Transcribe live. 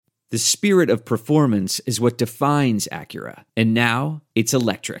The spirit of performance is what defines Acura. And now, it's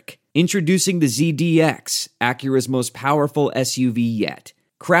electric. Introducing the ZDX, Acura's most powerful SUV yet.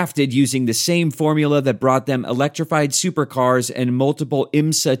 Crafted using the same formula that brought them electrified supercars and multiple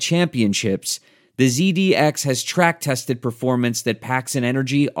IMSA championships, the ZDX has track-tested performance that packs an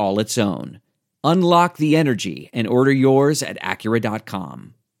energy all its own. Unlock the energy and order yours at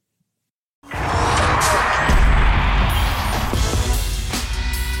Acura.com.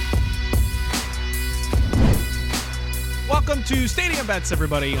 Welcome to Stadium Bets,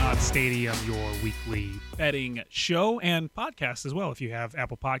 everybody, on Stadium, your weekly betting show and podcast as well. If you have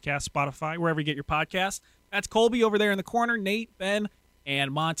Apple Podcasts, Spotify, wherever you get your podcasts. That's Colby over there in the corner, Nate, Ben,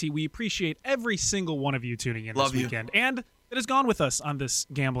 and Monty. We appreciate every single one of you tuning in this weekend. And that has gone with us on this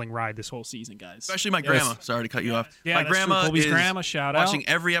gambling ride this whole season, guys. Especially my grandma. Sorry to cut you off. Yeah, my that's grandma true. Colby's is grandma, shout out. watching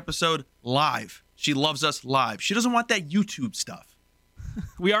every episode live. She loves us live. She doesn't want that YouTube stuff.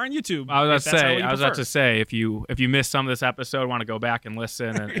 We are on YouTube. I was about to say, if you missed some of this episode, want to go back and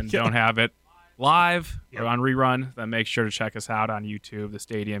listen and don't have it live or on rerun, then make sure to check us out on YouTube, the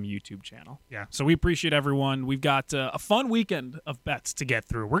Stadium YouTube channel. Yeah, so we appreciate everyone. We've got a fun weekend of bets to get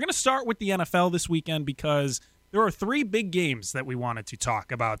through. We're going to start with the NFL this weekend because there are three big games that we wanted to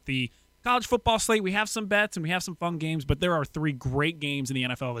talk about. The college football slate, we have some bets and we have some fun games, but there are three great games in the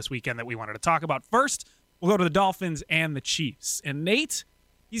NFL this weekend that we wanted to talk about. First, we'll go to the Dolphins and the Chiefs. And Nate,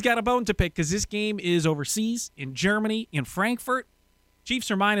 he's got a bone to pick because this game is overseas, in Germany, in Frankfurt. Chiefs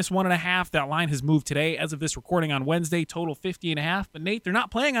are -1.5. That line has moved today as of this recording on Wednesday, total 50.5. But Nate, they're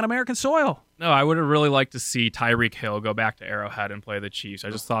not playing on American soil. No, I would have really liked to see Tyreek Hill go back to Arrowhead and play the Chiefs. I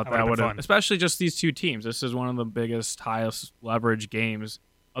just thought that would have, especially just these two teams. This is one of the biggest, highest leverage games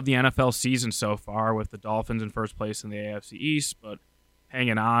of the NFL season so far, with the Dolphins in first place in the AFC East, but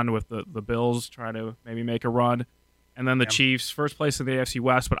hanging on with the Bills trying to maybe make a run. And then the Chiefs, first place in the AFC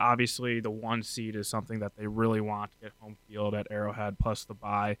West, but obviously the one seed is something that they really want to get home field at Arrowhead, plus the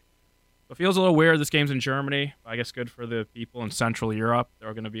bye. So it feels a little weird. This game's in Germany. I guess good for the people in Central Europe.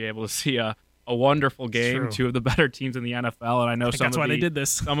 They're going to be able to see a wonderful game, two of the better teams in the NFL. And I know that's why they did this.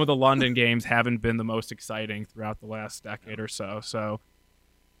 Some of the London games haven't been the most exciting throughout the last decade or so. So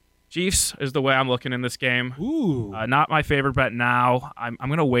Chiefs is the way I'm looking in this game. Ooh. Not my favorite bet now. I'm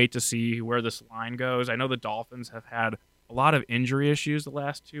going to wait to see where this line goes. I know the Dolphins have had a lot of injury issues the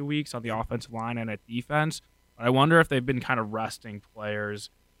last 2 weeks on the offensive line and at defense. But I wonder if they've been kind of resting players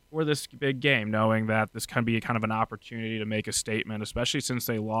for this big game, knowing that this can be kind of an opportunity to make a statement, especially since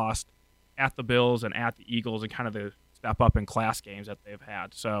they lost at the Bills and at the Eagles and kind of the step up in class games that they've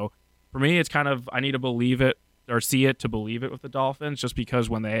had. So for me, it's kind of, I need to believe it or see it to believe it with the Dolphins, just because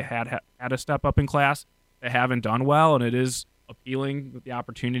when they had a step up in class, they haven't done well, and it is appealing with the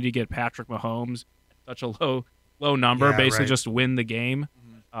opportunity to get Patrick Mahomes at such a low number, just win the game,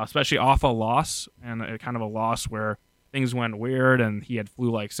 especially off a loss, and kind of a loss where things went weird and he had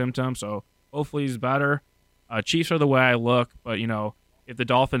flu-like symptoms, so hopefully he's better. Chiefs are the way I look, but, if the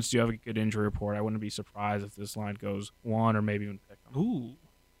Dolphins do have a good injury report, I wouldn't be surprised if this line goes one or maybe even pick them. Ooh.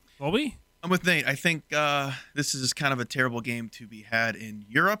 Colby? I'm with Nate. I think this is kind of a terrible game to be had in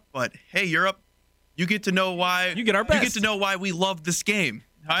Europe, but hey, Europe, you get to know why. You get our best. You get to know why we love this game.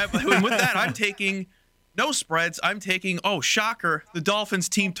 And with that, I'm taking no spreads. I'm taking, shocker, the Dolphins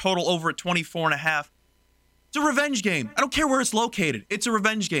team total over at 24.5. It's a revenge game. I don't care where it's located. It's a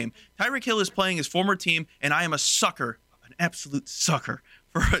revenge game. Tyreek Hill is playing his former team, and I am a sucker, an absolute sucker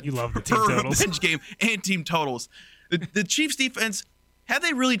for a revenge game and team totals. The Chiefs defense, have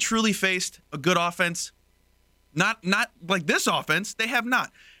they really truly faced a good offense? Not like this offense. They have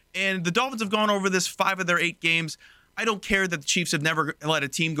not. And the Dolphins have gone over this 5 of their 8 games. I don't care that the Chiefs have never let a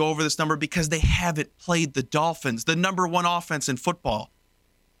team go over this number because they haven't played the Dolphins, the number one offense in football.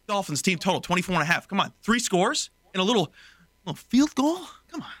 Dolphins team total 24.5. Come on, 3 scores and a little field goal.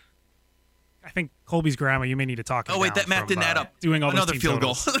 Come on. I think Colby's grandma, you may need to talk. Oh wait, that math didn't add up. Doing all another field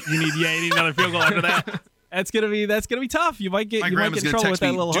goal. You need another field goal after that. That's gonna be tough. You might get in trouble with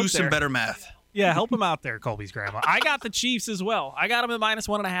that little hook do some better math. Yeah, help him out there, Colby's grandma. I got the Chiefs as well. I got them at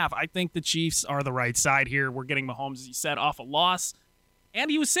 -1.5. I think the Chiefs are the right side here. We're getting Mahomes, as you said, off a loss, and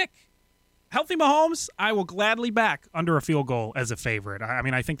he was sick. Healthy Mahomes, I will gladly back under a field goal as a favorite. I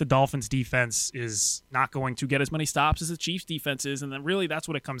mean, I think the Dolphins' defense is not going to get as many stops as the Chiefs' defense is, and then really that's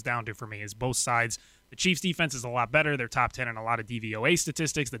what it comes down to for me is both sides. The Chiefs' defense is a lot better. They're top 10 in a lot of DVOA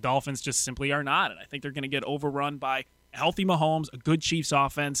statistics. The Dolphins just simply are not, and I think they're going to get overrun by a healthy Mahomes, a good Chiefs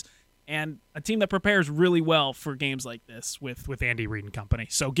offense, and a team that prepares really well for games like this with Andy Reid and company.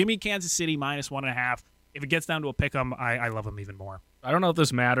 So give me Kansas City -1.5. If it gets down to a pick 'em, I love them even more. I don't know if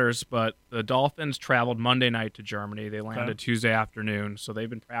this matters, but the Dolphins traveled Monday night to Germany. They landed Tuesday afternoon, so they've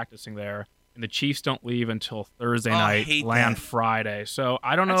been practicing there. And the Chiefs don't leave until Thursday night, land Friday. So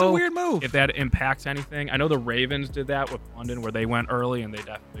I don't know That's a weird move. if that impacts anything. I know the Ravens did that with London, where they went early, and they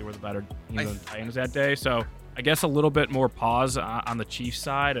definitely were the better team than the Titans that day. So I guess a little bit more pause on the Chiefs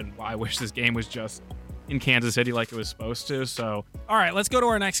side, and I wish this game was just in Kansas City like it was supposed to. So, all right, let's go to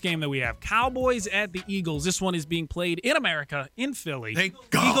our next game that we have. Cowboys at the Eagles. This one is being played in America, in Philly. Thank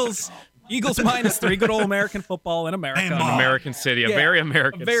God. Eagles -3. Good old American football in America. An American city, a very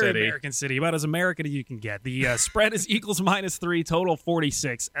American city. American city, about as American as you can get. The spread is Eagles -3, total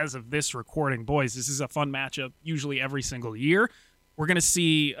 46 as of this recording. Boys, this is a fun matchup usually every single year. We're going to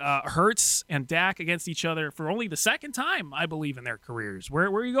see Hurts and Dak against each other for only the second time, I believe, in their careers. Where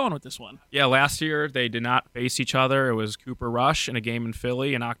are you going with this one? Yeah, last year they did not face each other. It was Cooper Rush in a game in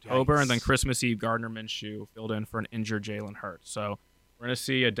Philly in October, and then Christmas Eve, Gardner Minshew filled in for an injured Jalen Hurts. So we're going to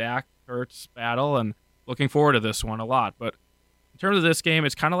see a Dak-Hurts battle, and looking forward to this one a lot. But in terms of this game,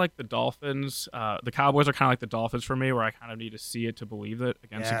 it's kind of like the Dolphins. The Cowboys are kind of like the Dolphins for me, where I kind of need to see it to believe it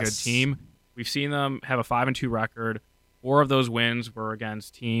against a good team. We've seen them have a 5-2 record. 4 of those wins were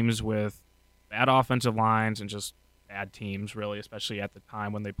against teams with bad offensive lines and just bad teams, really, especially at the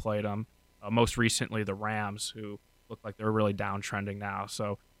time when they played them. Most recently, the Rams, who look like they're really downtrending now.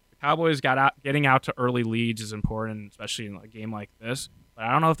 So the Cowboys getting out to early leads is important, especially in a game like this. But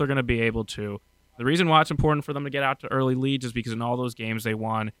I don't know if they're going to be able to. The reason why it's important for them to get out to early leads is because in all those games they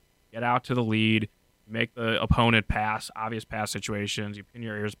won, get out to the lead, make the opponent pass, obvious pass situations, you pin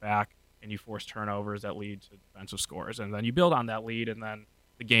your ears back, and you force turnovers that lead to defensive scores. And then you build on that lead, and then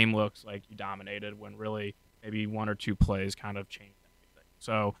the game looks like you dominated when really maybe 1 or 2 plays kind of changed everything.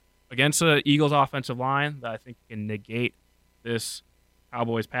 So against the Eagles offensive line that I think can negate this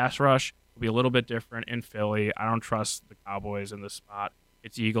Cowboys pass rush, will be a little bit different in Philly. I don't trust the Cowboys in this spot.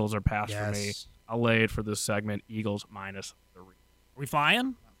 It's Eagles or pass for me. I'll lay it for this segment, Eagles -3. Are we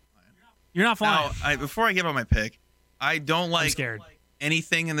flying? You're not flying. Now, before I give out my pick, I don't like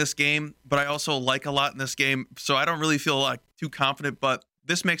anything in this game, but I also like a lot in this game, so I don't really feel too confident, but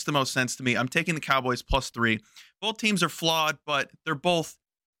this makes the most sense to me. I'm taking the Cowboys +3. Both teams are flawed, but they're both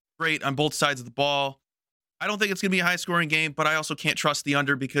great on both sides of the ball. I don't think it's going to be a high-scoring game, but I also can't trust the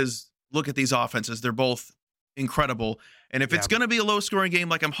under because look at these offenses. They're both incredible. And if it's going to be a low-scoring game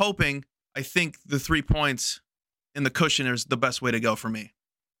like I'm hoping, I think the 3 points in the cushion is the best way to go for me.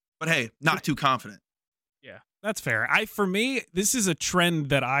 But hey, not too confident. Yeah, that's fair. For me, this is a trend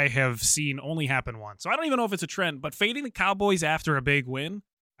that I have seen only happen once. So I don't even know if it's a trend, but fading the Cowboys after a big win,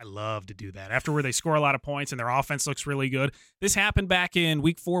 I love to do that. After where they score a lot of points and their offense looks really good. This happened back in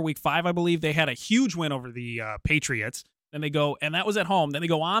week 4, week 5, I believe. They had a huge win over the Patriots. Then they go, and that was at home. Then they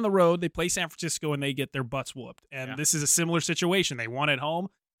go on the road. They play San Francisco, and they get their butts whooped. And this is a similar situation. They won at home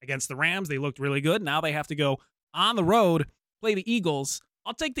against the Rams. They looked really good. Now they have to go on the road, play the Eagles.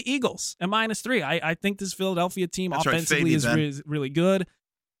 I'll take the Eagles at -3. I think this Philadelphia team offensively is really good.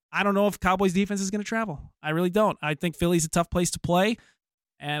 I don't know if Cowboys defense is going to travel. I really don't. I think Philly's a tough place to play,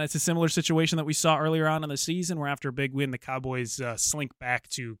 and it's a similar situation that we saw earlier on in the season where after a big win, the Cowboys slink back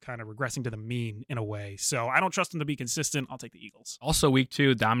to kind of regressing to the mean in a way. So I don't trust them to be consistent. I'll take the Eagles. Also, week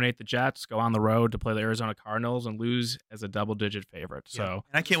 2, dominate the Jets, go on the road to play the Arizona Cardinals, and lose as a double-digit favorite. So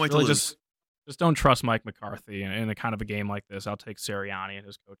and I can't wait to lose. Just don't trust Mike McCarthy in a kind of a game like this. I'll take Sirianni and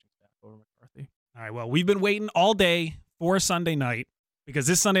his coaching staff over McCarthy. All right, well, we've been waiting all day for Sunday night because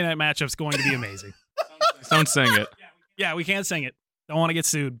this Sunday night matchup is going to be amazing. Don't sing it. Yeah, we can't sing it. Don't want to get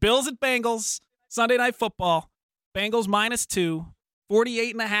sued. Bills at Bengals, Sunday Night Football. Bengals -2.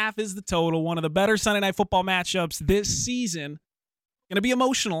 48.5 is the total. One of the better Sunday Night Football matchups this season. Going to be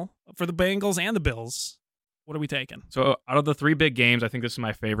emotional for the Bengals and the Bills. What are we taking? So out of the 3 big games, I think this is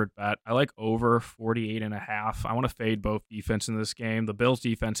my favorite bet. I like over 48.5. I want to fade both defense in this game. The Bills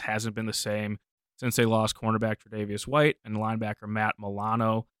defense hasn't been the same since they lost cornerback Tre'Davious White and linebacker Matt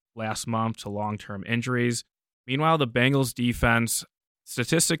Milano last month to long-term injuries. Meanwhile, the Bengals defense,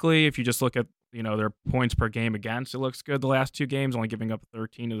 statistically, if you just look at their points per game against, it looks good the last 2 games, only giving up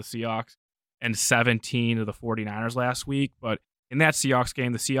 13 to the Seahawks and 17 to the 49ers last week. But in that Seahawks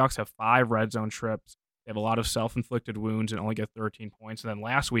game, the Seahawks have 5 red zone trips. They have a lot of self-inflicted wounds and only get 13 points. And then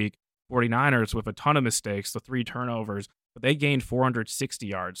last week, 49ers with a ton of mistakes, the 3 turnovers, but they gained 460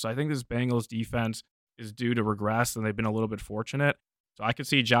 yards. So I think this Bengals defense is due to regress, and they've been a little bit fortunate. So I could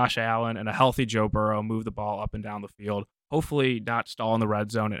see Josh Allen and a healthy Joe Burrow move the ball up and down the field, hopefully not stall in the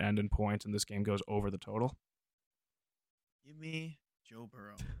red zone and end in points, and this game goes over the total. Give me Joe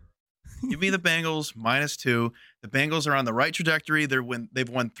Burrow. Give me the Bengals -2. The Bengals are on the right trajectory. They've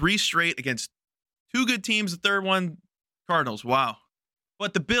won 3 straight against Two good teams. The third one, Cardinals. Wow.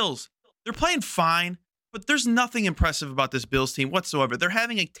 But the Bills, they're playing fine, but there's nothing impressive about this Bills team whatsoever. They're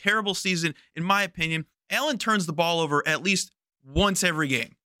having a terrible season, in my opinion. Allen turns the ball over at least once every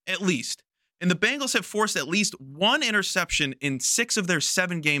game. At least. And the Bengals have forced at least one interception in 6 of their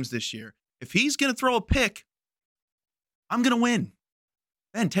 7 games this year. If he's going to throw a pick, I'm going to win.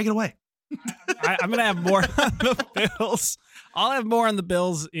 Ben, take it away. I'm going to have more on the Bills. I'll have more on the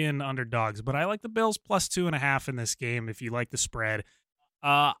Bills in underdogs, but I like the Bills plus 2.5 in this game if you like the spread.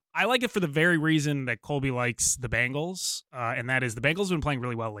 I like it for the very reason that Colby likes the Bengals, and that is the Bengals have been playing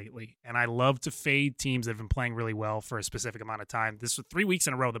really well lately, and I love to fade teams that have been playing really well for a specific amount of time. This was 3 weeks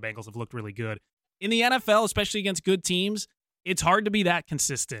in a row the Bengals have looked really good. In the NFL, especially against good teams, it's hard to be that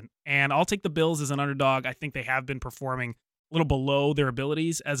consistent, and I'll take the Bills as an underdog. I think they have been performing a little below their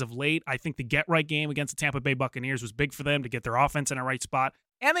abilities as of late. I think the get-right game against the Tampa Bay Buccaneers was big for them to get their offense in a right spot,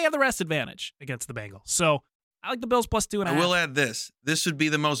 and they have the rest advantage against the Bengals. So I like the Bills plus 2.5. I will add this. This would be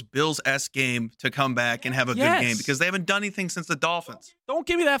the most Bills-esque game to come back and have a good game because they haven't done anything since the Dolphins. Don't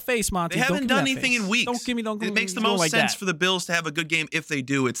give me that face, Monty. They haven't done anything in weeks. It makes the most sense for the Bills to have a good game. If they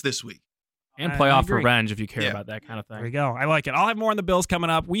do, it's this week. And playoff revenge if you care about that kind of thing. There you go. I like it. I'll have more on the Bills coming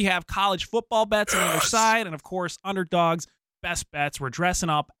up. We have college football bets on the other side, and of course, underdogs, best bets. We're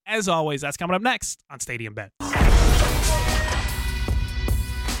dressing up. As always, that's coming up next on Stadium Bet.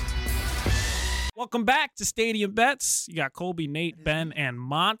 Welcome back to Stadium Bets. You got Colby, Nate, Ben, and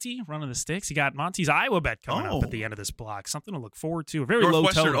Monty running the sticks. You got Monty's Iowa bet coming up at the end of this block. Something to look forward to. A very low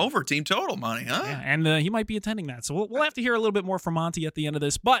Northwestern total. over team total, Monty, huh? Yeah, and he might be attending that. So we'll have to hear a little bit more from Monty at the end of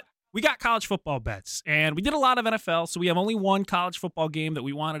this. But we got college football bets, and we did a lot of NFL, so we have only one college football game that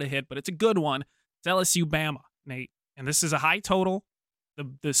we wanted to hit, but it's a good one. It's LSU-Bama, Nate. And this is a high total.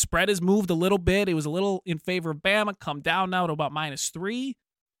 The spread has moved a little bit. It was a little in favor of Bama. Come down now to about -3.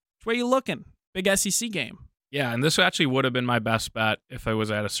 Where you looking? Big SEC game. Yeah, and this actually would have been my best bet if it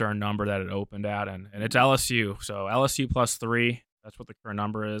was at a certain number that it opened at, and it's LSU. So LSU plus 3, that's what the current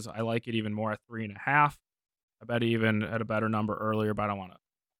number is. I like it even more at 3.5. I bet even at a better number earlier, but I don't want to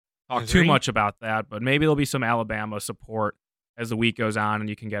talk too much about that. But maybe there'll be some Alabama support as the week goes on, and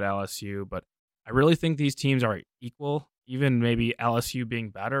you can get LSU. But I really think these teams are equal, even maybe LSU being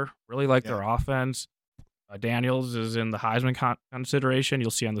better. Really like their offense. Daniels is in the Heisman consideration. You'll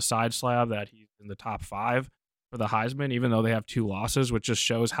see on the side slab that he's in the top 5 for the Heisman, even though they have 2 losses, which just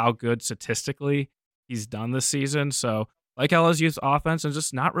shows how good statistically he's done this season. So like LSU's offense, and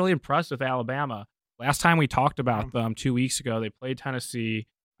just not really impressed with Alabama. Last time we talked about them 2 weeks ago, they played Tennessee.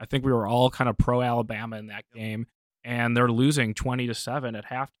 I think we were all kind of pro-Alabama in that game, and they're losing 20-7 at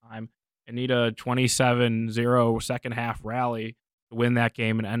halftime and need a 27-0 second half rally to win that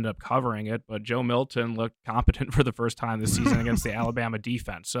game and end up covering it. But Joe Milton looked competent for the first time this season against the Alabama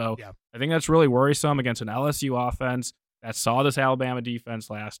defense. So I think that's really worrisome against an LSU offense that saw this Alabama defense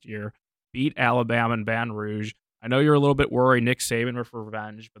last year, beat Alabama in Baton Rouge. I know you're a little bit worried Nick Saban for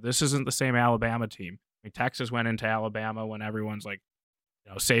revenge, but this isn't the same Alabama team. I mean, Texas went into Alabama when everyone's like,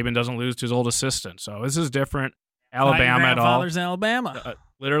 Saban doesn't lose to his old assistant. So this is different. Alabama at all. Not your grandfather's Alabama.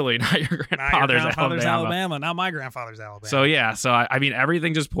 Literally, not your grandfather's Alabama. Not my grandfather's Alabama. So I mean,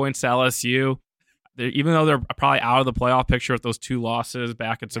 everything just points to LSU. Even though they're probably out of the playoff picture with those 2 losses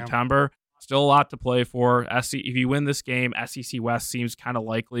back in September, still a lot to play for. If you win this game, SEC West seems kind of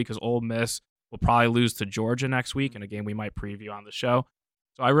likely because Ole Miss will probably lose to Georgia next week in a game we might preview on the show.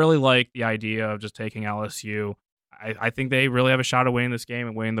 So I really like the idea of just taking LSU. I think they really have a shot of winning this game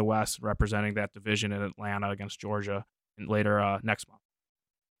and winning the West, representing that division in Atlanta against Georgia later next month.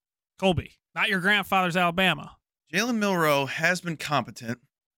 Colby, not your grandfather's Alabama. Jalen Milroe has been competent,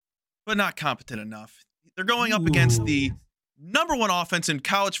 but not competent enough. They're going up against the number 1 offense in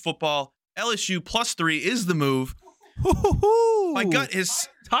college football. LSU plus 3 is the move. My gut is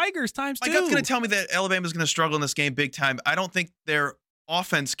Tigers times 2. My gut's going to tell me that Alabama's going to struggle in this game big time. I don't think their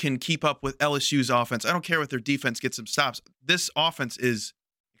offense can keep up with LSU's offense. I don't care if their defense gets some stops. This offense is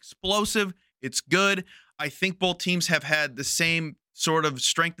explosive. It's good. I think both teams have had the same sort of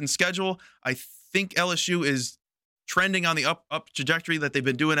strength and schedule. I think LSU is trending on the up trajectory that they've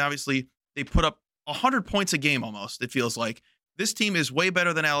been doing. Obviously, they put up 100 points a game almost, it feels like. This team is way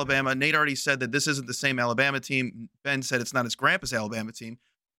better than Alabama. Nate already said that this isn't the same Alabama team. Ben said it's not his grandpa's Alabama team.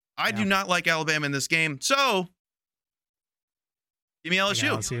 I do not like Alabama in this game. So give me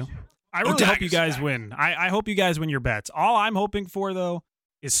LSU. I really hope you guys win. I hope you guys win your bets. All I'm hoping for, though,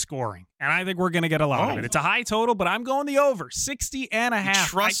 is scoring. And I think we're going to get a lot of it. It's a high total, but I'm going the over, 60.5.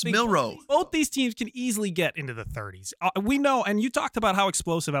 Trust Milroe. Both these teams can easily get into the 30s. We know, and you talked about how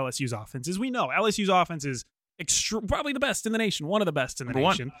explosive LSU's offense is. We know LSU's offense is probably the best in the nation, one of the best in the Number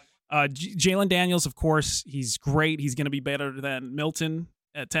one. nation. Jalen Daniels, of course, he's great. He's going to be better than Milton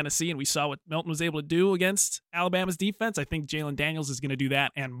at Tennessee, and we saw what Milton was able to do against Alabama's defense. I think Jalen Daniels is going to do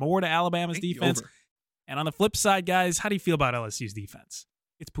that and more to Alabama's defense. Over. And on the flip side, guys, how do you feel about LSU's defense?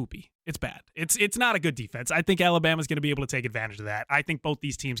 It's poopy. It's bad. It's not a good defense. I think Alabama's going to be able to take advantage of that. I think both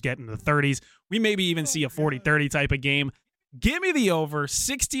these teams get into the 30s. We maybe even see a 40-30 type of game. Give me the over,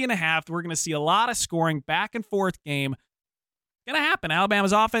 60.5. We're going to see a lot of scoring, back and forth game. Going to happen.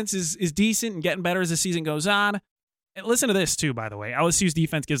 Alabama's offense is decent and getting better as the season goes on. And listen to this, too, by the way. LSU's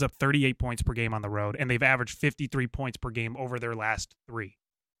defense gives up 38 points per game on the road, and they've averaged 53 points per game over their last 3.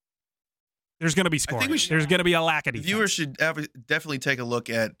 There's going to be scoring. There's going to be a lack of defense. Viewers should definitely take a look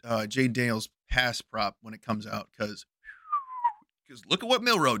at Jay Daniels' pass prop when it comes out, because look at what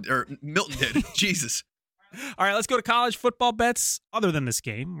Milton did. Jesus. All right, let's go to college football bets. Other than this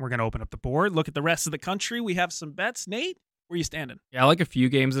game, we're going to open up the board, look at the rest of the country. We have some bets. Nate, where are you standing? Yeah, I like a few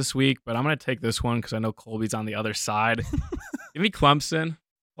games this week, but I'm going to take this one because I know Colby's on the other side. Give me Clemson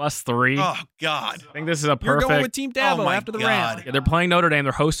 +3. Oh, God. I think this is a You're perfect. going with Team Dabo my after the God. rant. Yeah, they're playing Notre Dame.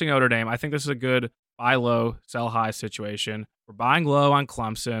 They're hosting Notre Dame. I think this is a good buy low, sell high situation. We're buying low on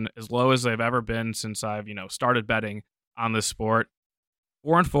Clemson, as low as they've ever been since I've started betting on this sport.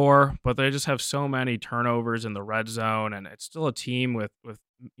 4-4, but they just have so many turnovers in the red zone, and it's still a team with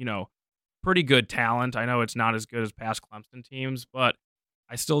pretty good talent. I know it's not as good as past Clemson teams, but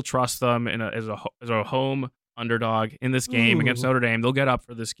I still trust them as a home underdog in this game against Notre Dame. They'll get up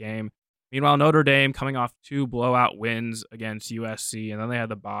for this game. Meanwhile, Notre Dame coming off 2 blowout wins against USC, and then they had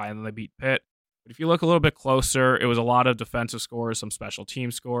the bye, and then they beat Pitt. But if you look a little bit closer, it was a lot of defensive scores, some special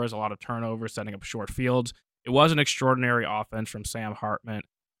team scores, a lot of turnovers, setting up short fields. It was an extraordinary offense from Sam Hartman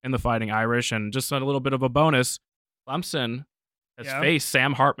and the Fighting Irish. And just a little bit of a bonus, Clemson has faced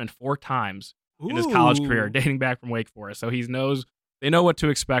Sam Hartman 4 times in his college career, dating back from Wake Forest. So they know what to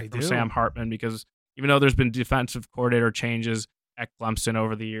expect from Sam Hartman, because even though there's been defensive coordinator changes at Clemson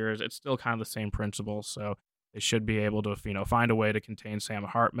over the years, it's still kind of the same principle. So they should be able to find a way to contain Sam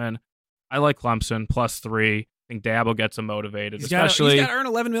Hartman. I like Clemson +3. I think Dabo gets them motivated. He's got to earn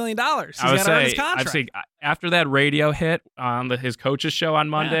 $11 million. He's got to earn his contract. I'd say after that radio hit on his coach's show on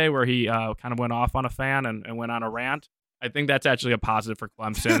Monday, where he kind of went off on a fan and went on a rant, I think that's actually a positive for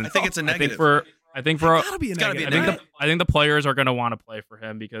Clemson. I think it's a negative. I think the players are going to want to play for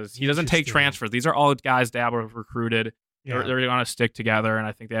him because he doesn't take transfers. These are all guys Dabo recruited. Yeah. They're going to stick together, and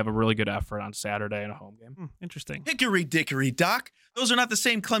I think they have a really good effort on Saturday in a home game. Interesting. Hickory dickory, Doc. Those are not the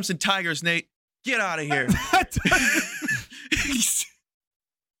same Clemson Tigers, Nate. Get out of here. That's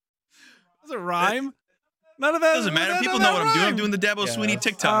a rhyme. None of that Doesn't matter. People know what I'm doing. I'm doing the Dabo Sweeney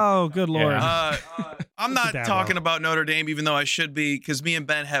TikTok. Oh, good Lord. I'm not talking about Notre Dame, even though I should be, because me and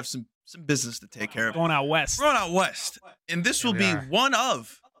Ben have some business to take care of. Going out west. We're going out west. And this will be one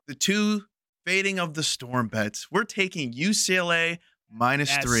of the 2 fading of the storm bets. We're taking UCLA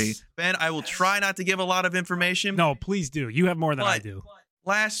 -3. Ben, I will try not to give a lot of information. No, please do. You have more than I do.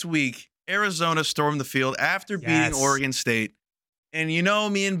 Last week, Arizona stormed the field after beating Oregon State. And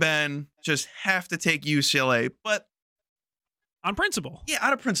me and Ben just have to take UCLA, but on principle. Yeah,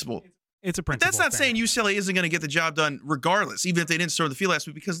 out of principle. It's a principle. But that's not saying UCLA isn't going to get the job done regardless, even if they didn't storm the field last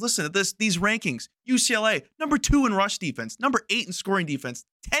week. Because listen to these rankings. UCLA, number 2 in rush defense, number 8 in scoring defense,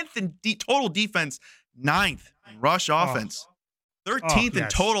 10th in total defense, 9th in rush offense, 13th in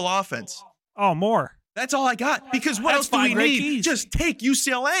total offense. Oh, more. That's all I got. Because what else do we need? Keys. Just take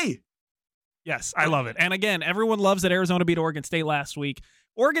UCLA. Yes, I love it. And again, everyone loves that Arizona beat Oregon State last week.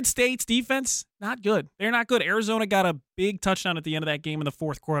 Oregon State's defense, not good. They're not good. Arizona got a big touchdown at the end of that game in the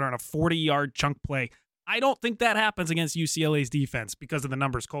 4th quarter on a 40-yard chunk play. I don't think that happens against UCLA's defense because of the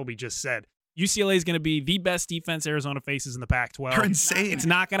numbers Colby just said. UCLA is going to be the best defense Arizona faces in the Pac-12. They're insane. It's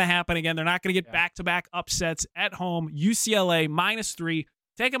not going to happen again. They're not going to get back-to-back upsets at home. UCLA -3.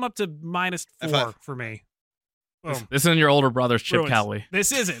 Take them up to -4 for me. Boom. This isn't your older brother's Chip Kelly.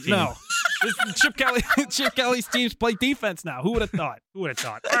 This isn't. No. Chip Kelly's teams play defense now. Who would have thought?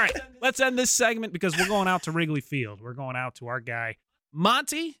 All right, let's end this segment because we're going out to Wrigley Field. We're going out to our guy,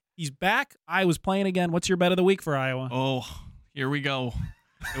 Monty. He's back. Iowa's playing again. What's your bet of the week for Iowa? Oh, here we go.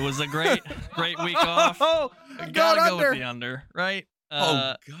 It was a great week off. Gotta go with the under, right?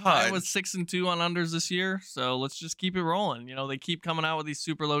 God. Iowa's 6-2 on unders this year, so let's just keep it rolling. They keep coming out with these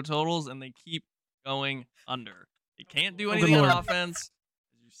super low totals, and they keep going under. They can't do anything on offense.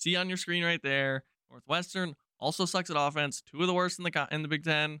 See on your screen right there, Northwestern also sucks at offense. 2 of the worst in the Big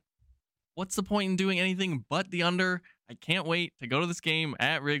Ten. What's the point in doing anything but the under? I can't wait to go to this game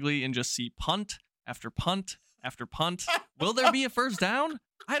at Wrigley and just see punt after punt after punt. Will there be a first down?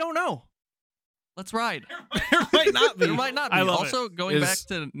 I don't know. Let's ride. There might not be. There might not be. I love Also, it. going back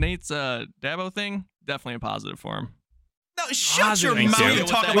to Nate's Dabo thing, definitely a positive for him. No, shut your Positive. mouth Thank you. and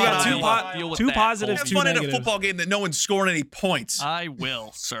talk We We about got Deal Iowa. with two that, positives, Have two fun at a negatives. football game that no one's scoring any points. I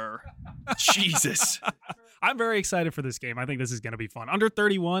will, sir. Jesus. I'm very excited for this game. I think this is going to be fun. Under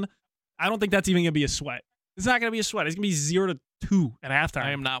 31, I don't think that's even going to be a sweat. It's not going to be a sweat. It's going to be 0-2 at halftime.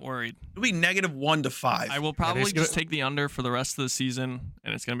 I am not worried. It'll be -1 to 5. I will probably it's just gonna- take the under for the rest of the season,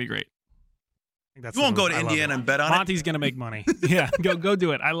 and it's going to be great. I think that's You won't the go move. to I love Indiana it. and bet on it? Monty's going to make money. Yeah, go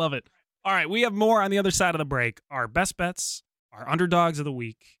do it. I love it. All right, we have more on the other side of the break. Our best bets, our underdogs of the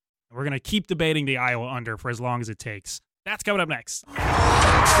week. And we're going to keep debating the Iowa under for as long as it takes. That's coming up next.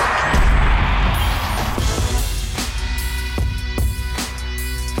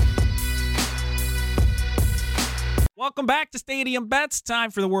 Welcome back to Stadium Bets. Time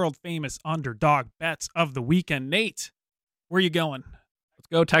for the world famous underdog bets of the weekend. Nate, where are you going? Let's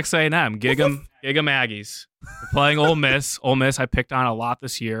go Texas A&M. Gig 'em Aggies. They're playing Ole Miss. Ole Miss I picked on a lot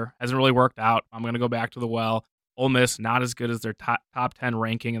this year. Hasn't really worked out. I'm going to go back to the well. Ole Miss not as good as their top 10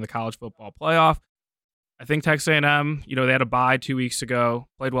 ranking in the college football playoff. I think Texas A&M, they had a bye 2 weeks ago,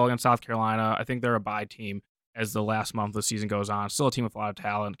 played well against South Carolina. I think they're a bye team as the last month of the season goes on. Still a team with a lot of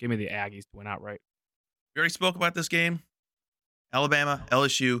talent. Give me the Aggies to win outright. We already spoke about this game. Alabama,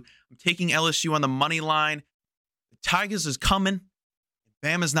 LSU. I'm taking LSU on the money line. The Tigers is coming.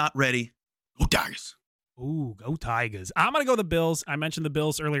 Bama's not ready. Go Tigers. Ooh, go Tigers. I'm going to go the Bills. I mentioned the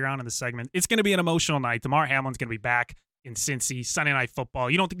Bills earlier on in the segment. It's going to be an emotional night. DeMar Hamlin's going to be back in Cincy, Sunday Night Football.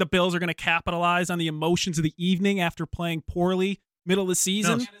 You don't think the Bills are going to capitalize on the emotions of the evening after playing poorly middle of the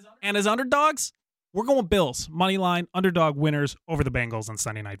season? No. And as underdogs, we're going Bills. Money line, underdog winners over the Bengals on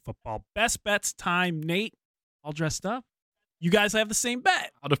Sunday Night Football. Best bets time, Nate, all dressed up. You guys have the same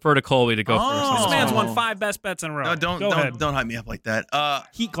bet. I'll defer to Colby to go Oh. first. This man's Oh. won 5 best bets in a row. No, don't Go ahead. hype me up like that.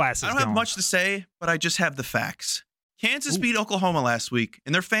 Heat glasses I don't have going. much to say, but I just have the facts. Kansas Ooh. beat Oklahoma last week,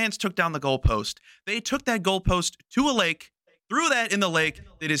 and their fans took down the goalpost. They took that goalpost to a lake, threw that in the lake.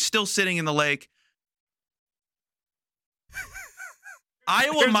 It is still sitting in the lake.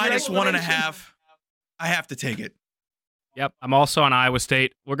 Iowa There's minus your 1.5. I have to take it. Yep. I'm also on Iowa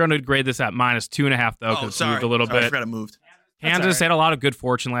State. We're going to grade this at -2.5, though, because it's moved a little Sorry, I bit. forgot it moved. Kansas all right. had a lot of good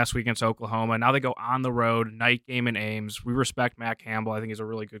fortune last week against Oklahoma. Now they go on the road, night game in Ames. We respect Matt Campbell. I think he's a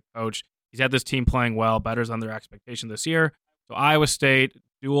really good coach. He's had this team playing well, better than their expectation this year. So Iowa State,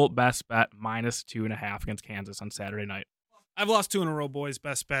 dual best bet, -2.5 against Kansas on Saturday night. I've lost 2 in a row, boys.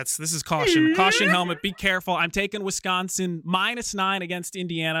 Best bets. This is caution. Caution helmet. Be careful. I'm taking Wisconsin -9 against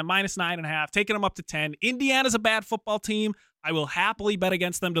Indiana, -9.5. Taking them up to 10. Indiana's a bad football team. I will happily bet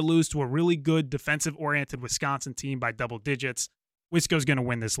against them to lose to a really good defensive-oriented Wisconsin team by double digits. Wisco's going to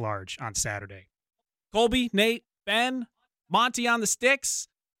win this large on Saturday. Colby, Nate, Ben, Monty on the sticks.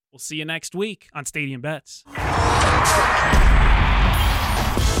 We'll see you next week on Stadium Bets.